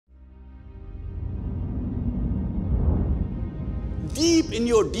deep in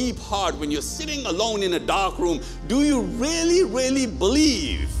your deep heart, when you're sitting alone in a dark room, do you really, really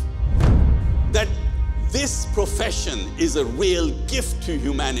believe that this profession is a real gift to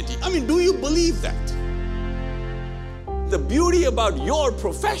humanity? I mean, do you believe that? The beauty about your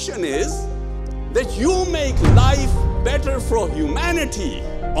profession is that you make life better for humanity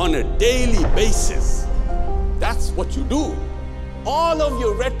on a daily basis. That's what you do. All of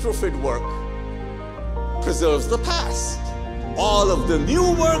your retrofit work preserves the past. All of the new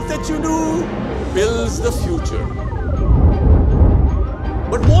work that you do builds the future.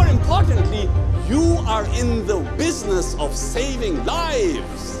 But more importantly, you are in the business of saving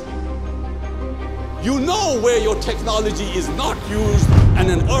lives. You know where your technology is not used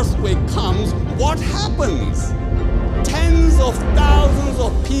and an earthquake comes, what happens? Tens of thousands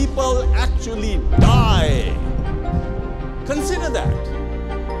of people actually die. Consider that.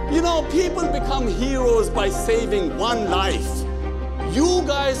 You know, people become heroes by saving one life. You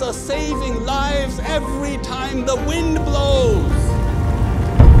guys are saving lives every time the wind blows.